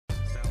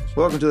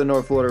Welcome to the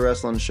North Florida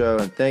Wrestling Show,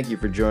 and thank you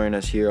for joining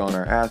us here on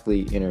our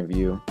athlete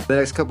interview. The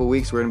next couple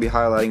weeks, we're going to be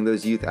highlighting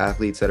those youth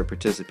athletes that are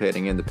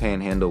participating in the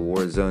Panhandle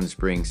Warzone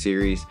Spring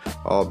Series,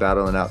 all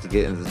battling out to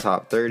get into the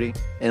top 30,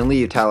 and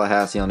leave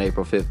Tallahassee on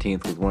April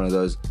 15th with one of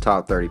those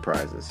top 30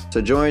 prizes.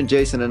 So join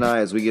Jason and I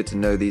as we get to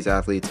know these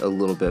athletes a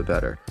little bit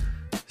better.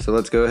 So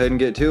let's go ahead and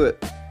get to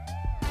it.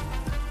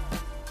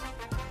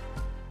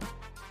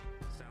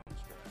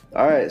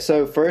 All right,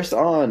 so first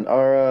on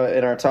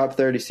in our top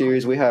 30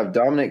 series, we have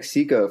Dominic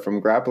Cicco from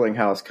Grappling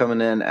House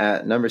coming in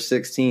at number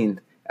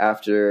 16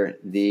 after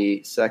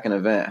the second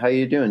event. How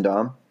you doing,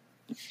 Dom?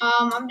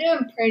 I'm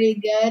doing pretty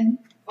good.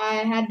 I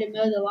had to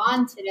mow the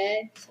lawn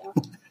today, so.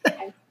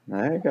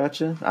 I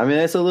gotcha. I mean,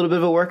 it's a little bit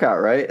of a workout,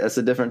 right? That's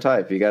a different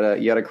type. You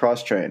gotta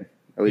cross train.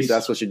 At least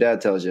that's what your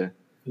dad tells you.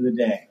 For the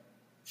day.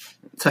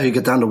 That's how you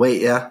get down to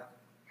weight, yeah.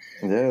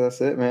 Yeah, that's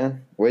it,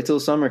 man. Wait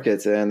till summer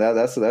gets in.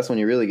 That's when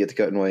you really get to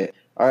cutting weight.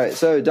 All right,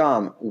 so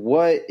Dom,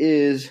 what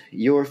is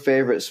your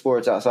favorite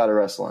sports outside of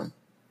wrestling?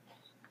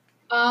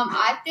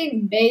 I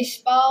think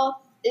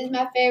baseball is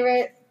my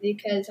favorite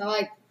because I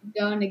like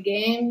going to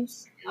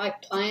games. I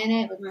like playing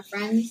it with my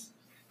friends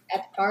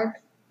at the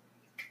park.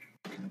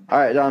 All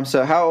right, Dom,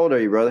 so how old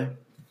are you, brother?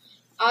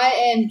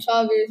 I am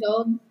 12 years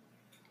old.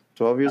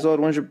 12 years old?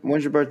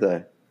 When's your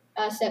birthday?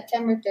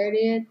 September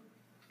 30th.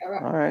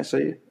 All right,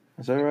 so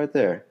that's right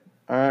there.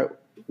 All right,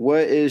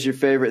 what is your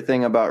favorite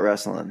thing about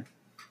wrestling?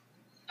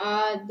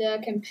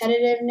 The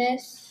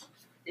competitiveness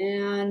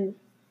and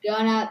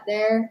going out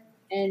there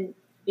and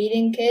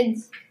beating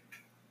kids.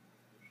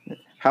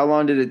 How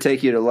long did it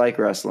take you to like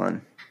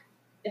wrestling?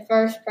 The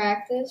first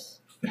practice.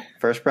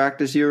 First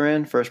practice you were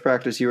in? First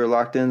practice you were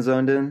locked in,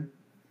 zoned in?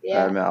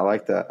 Yeah. Man, I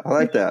like that.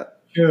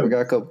 True. We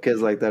got a couple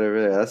kids like that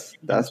over there.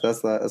 That's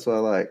what I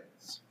like.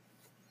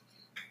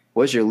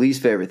 What's your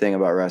least favorite thing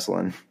about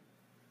wrestling?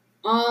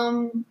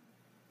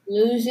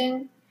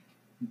 Losing.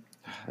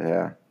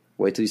 Yeah.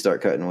 Wait till you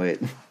start cutting weight.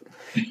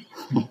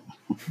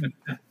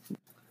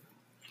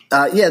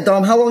 Yeah,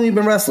 Dom, how long have you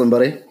been wrestling,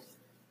 buddy?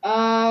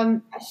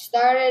 I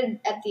started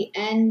at the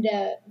end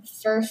of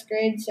first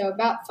grade, so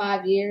about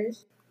 5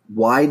 years.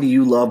 Why do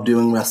you love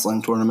doing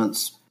wrestling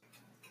tournaments?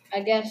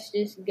 I guess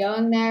just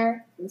going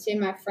there and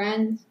seeing my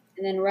friends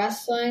and then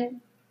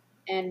wrestling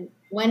and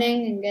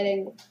winning and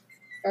getting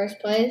first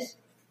place.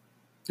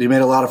 You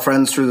made a lot of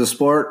friends through the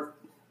sport?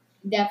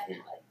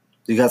 Definitely.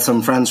 You got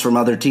some friends from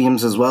other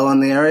teams as well in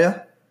the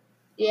area?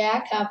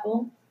 Yeah, a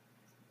couple.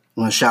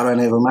 You want to shout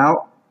any of them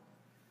out?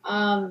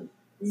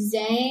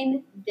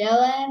 Zane,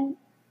 Dylan,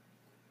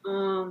 I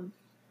know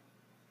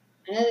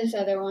there's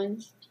other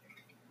ones.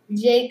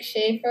 Jake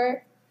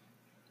Schaefer,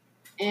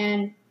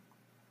 and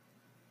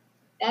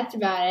that's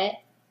about it.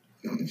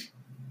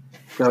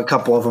 Got a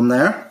couple of them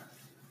there.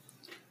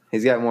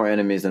 He's got more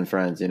enemies than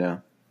friends, you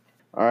know.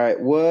 All right,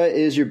 what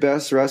is your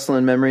best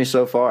wrestling memory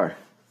so far?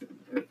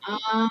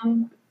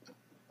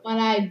 When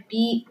I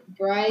beat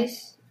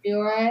Bryce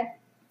Fiore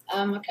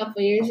a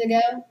couple years ago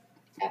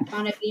at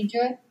Ponte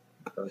Vedra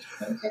for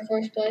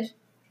first place.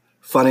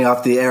 Funny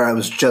off the air, I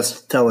was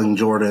just telling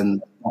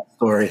Jordan that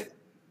story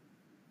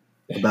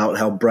about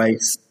how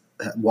Bryce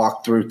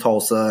walked through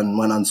Tulsa and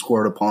went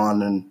unscored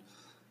upon, and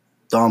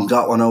Dom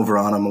got one over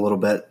on him a little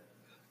bit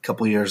a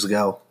couple years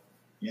ago.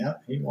 Yeah,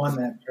 he won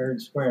that fair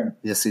and square.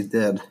 Yes, he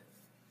did.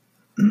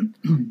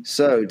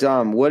 So,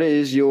 Dom, what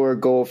is your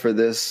goal for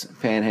this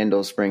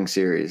Panhandle Spring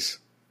Series?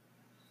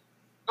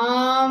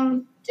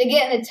 To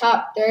get in the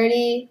top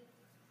 30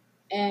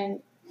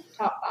 and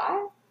top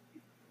 5.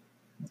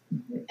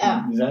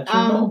 Is that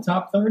your goal,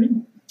 top 30?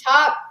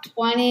 Top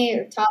 20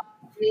 or top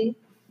 30.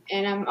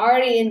 And I'm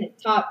already in the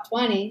top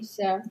 20,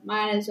 so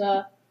might as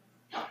well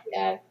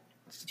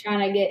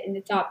trying to get in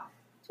the top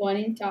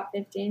 20, top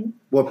 15.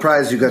 What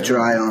prize you got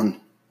your eye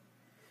on?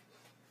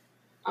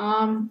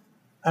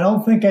 I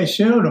don't think I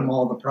showed him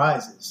all the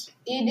prizes.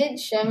 You did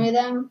show me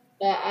them,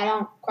 but I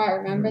don't quite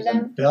remember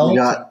them. You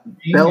got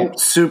belt,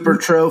 super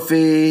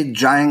trophy,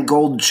 giant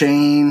gold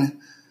chain.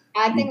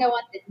 I think I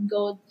want the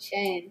gold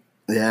chain.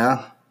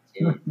 Yeah.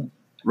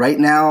 Right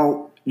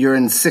now, you're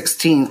in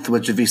 16th,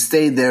 which if you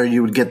stayed there,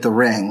 you would get the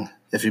ring.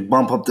 If you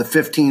bump up to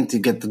 15th, you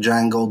get the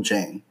giant gold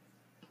chain.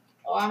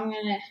 Oh, I'm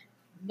going to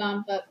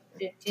bump up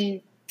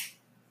 15.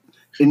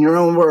 In your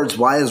own words,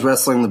 why is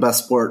wrestling the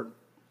best sport?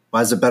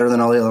 Why is it better than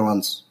all the other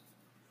ones?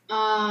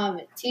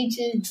 It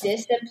teaches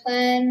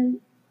discipline.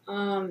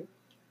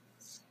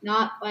 It's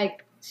not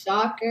like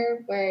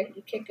soccer where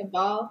you kick a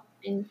ball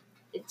and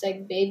it's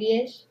like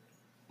babyish.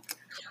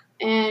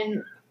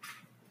 And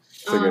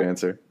That's a good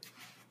answer.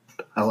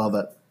 I love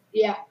it.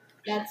 Yeah,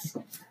 that's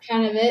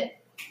kind of it.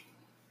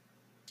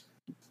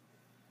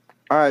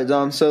 All right,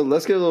 Dom, so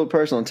let's get a little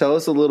personal. Tell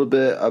us a little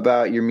bit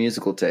about your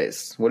musical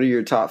tastes. What are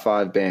your top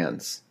 5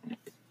 bands?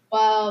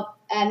 Well,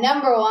 at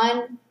number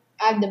 1,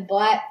 I have the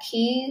Black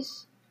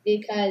Keys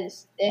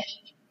because they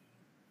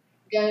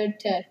go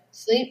to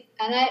sleep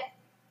at night.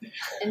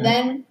 And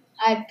then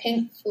I have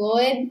Pink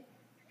Floyd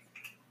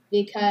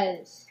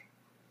because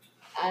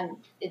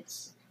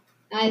it's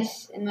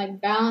nice and like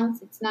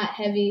balanced. It's not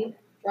heavy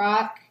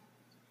rock.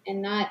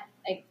 and not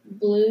like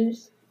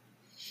blues.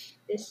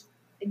 Just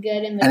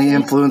good in Any between.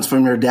 influence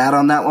from your dad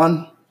on that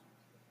one?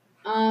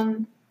 A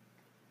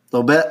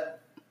little bit?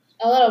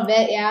 A little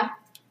bit, yeah.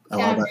 I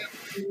Kind love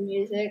of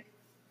music.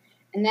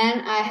 And then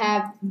I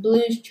have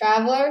Blues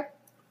Traveler.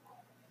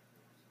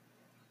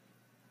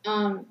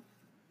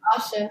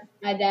 Also,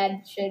 my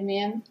dad showed me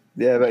him.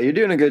 Yeah, but you're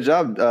doing a good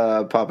job,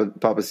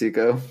 Papa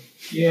Cicco.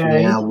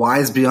 Yeah,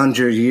 wise beyond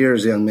your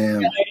years, young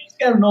man. he's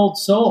got an old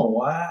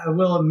soul. I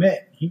will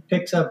admit.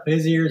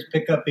 His ears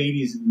pick up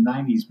 80s and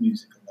 90s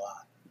music a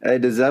lot. Hey,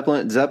 does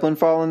Zeppelin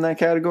fall in that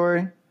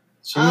category?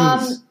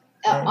 Jeez.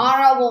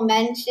 Honorable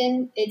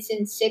mention, it's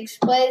in 6th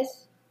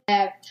place. I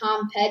have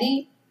Tom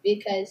Petty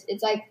because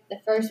it's like the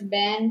first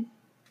band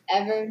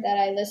ever that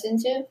I listened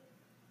to.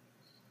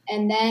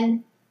 And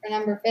then for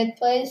number 5th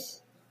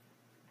place,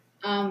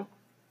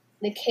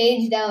 the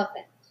Caged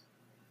Elephant.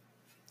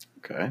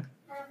 Okay.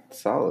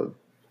 Solid.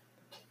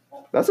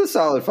 That's a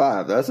solid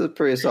 5. That's a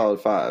pretty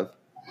solid 5.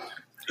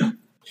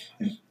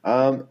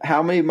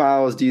 How many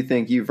miles do you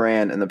think you've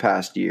ran in the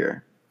past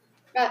year?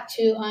 About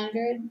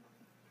 200.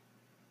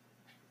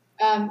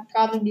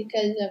 Probably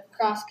because of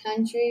cross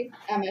country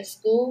at my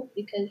school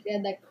because we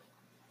had like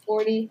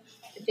 40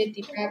 to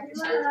 50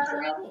 practices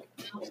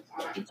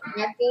each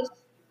practice.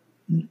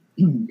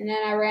 And then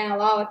I ran a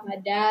lot with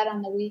my dad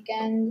on the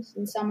weekends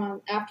and some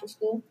on after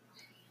school.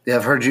 Yeah,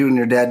 I've heard you and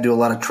your dad do a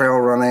lot of trail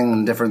running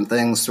and different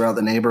things throughout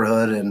the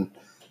neighborhood. And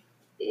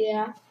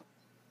Yeah,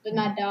 with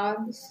my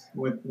dogs.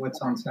 What's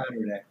on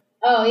Saturday?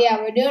 Oh, yeah,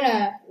 we're doing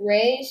a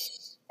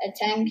race, a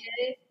 10K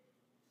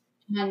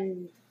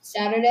on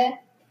Saturday.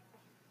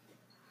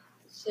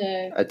 So,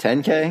 A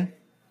 10K?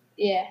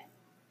 yeah.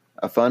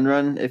 A fun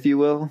run, if you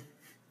will?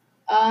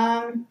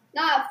 Not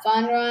a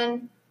fun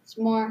run. It's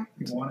more.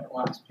 You won it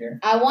last year.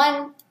 I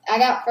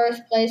got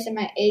first place in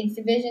my age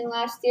division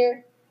last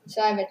year,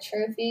 so I have a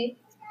trophy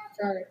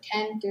for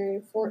 10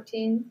 through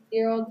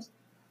 14-year-olds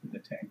The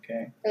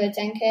 10K. for the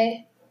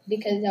 10K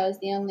because I was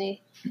the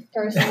only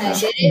person that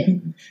did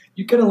it.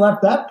 You could have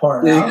left that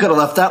part yeah, out. you could have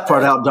left that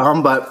part out,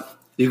 Dom, but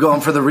you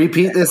going for the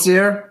repeat this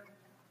year?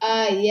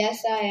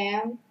 Yes, I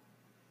am.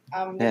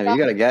 Man,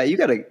 you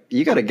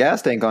got a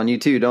gas tank on you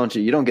too, don't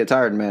you? You don't get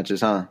tired in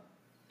matches, huh?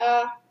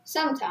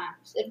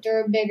 Sometimes if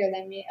they're bigger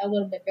than me, a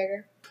little bit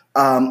bigger.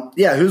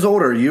 Yeah, who's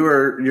older, you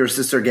or your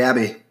sister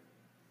Gabby?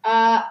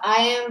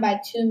 I am by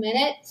 2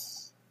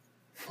 minutes.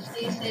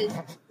 She says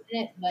 1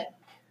 minute, but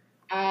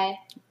I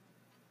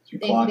You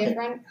think clock it.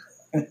 different.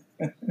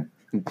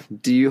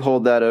 Do you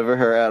hold that over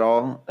her at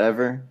all,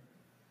 ever?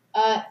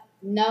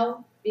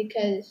 No,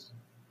 because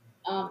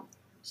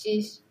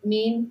she's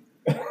mean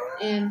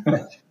and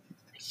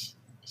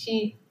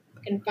she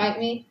can fight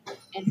me,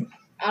 and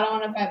I don't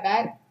want to fight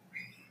back.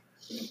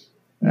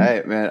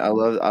 Hey, man, I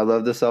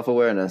love the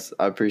self-awareness.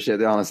 I appreciate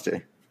the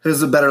honesty. Who's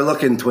the better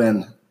looking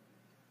twin?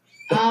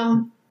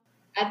 I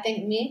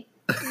think me.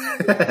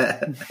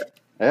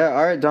 Yeah,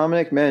 all right,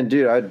 Dominic, man,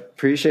 dude, I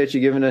appreciate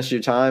you giving us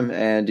your time,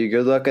 and dude,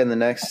 good luck in the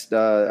next.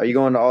 Are you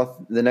going to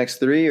all the next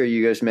 3, or are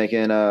you guys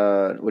making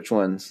which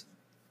ones?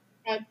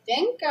 I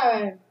think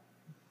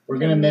We're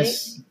going to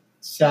miss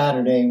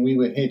Saturday, and we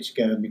would hitch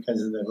go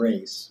because of the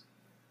race.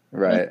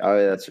 Right. Oh,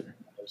 yeah, that's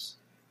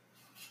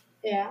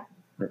yeah.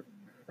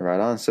 right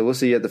on. So we'll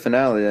see you at the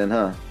finale then,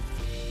 huh?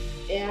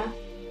 Yeah.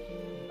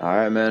 All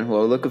right, man.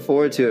 Well, looking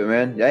forward to it,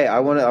 man. Hey, I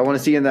want to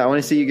see you in that. I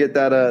want to see you get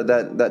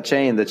that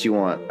chain that you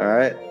want. All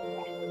right.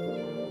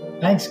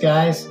 Thanks,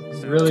 guys.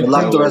 It's really Good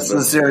luck cool. the rest of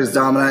the series,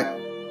 Dominic.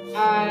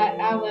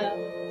 I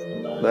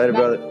will. Later,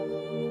 brother.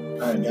 All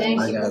right, guys.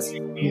 Thanks. Bye, guys.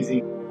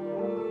 Easy.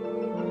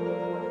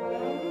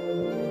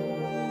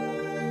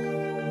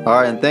 All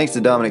right, and thanks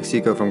to Dominic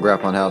Cicco from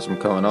Grappling House for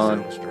coming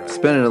on,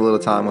 spending a little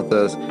time with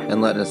us,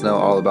 and letting us know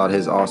all about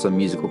his awesome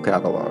musical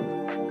catalog.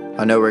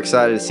 I know we're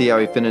excited to see how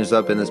he finishes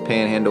up in this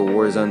Panhandle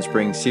Warzone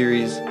Spring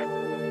Series,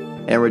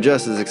 and we're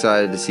just as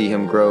excited to see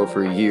him grow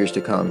for years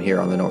to come here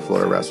on the North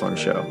Florida Wrestling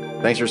Show.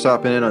 Thanks for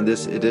stopping in on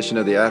this edition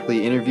of the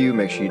Athlete Interview.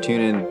 Make sure you tune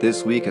in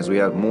this week as we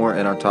have more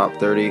in our top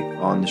 30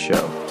 on the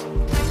show.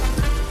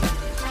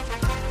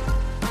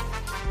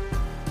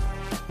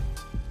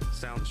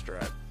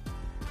 Soundstripe.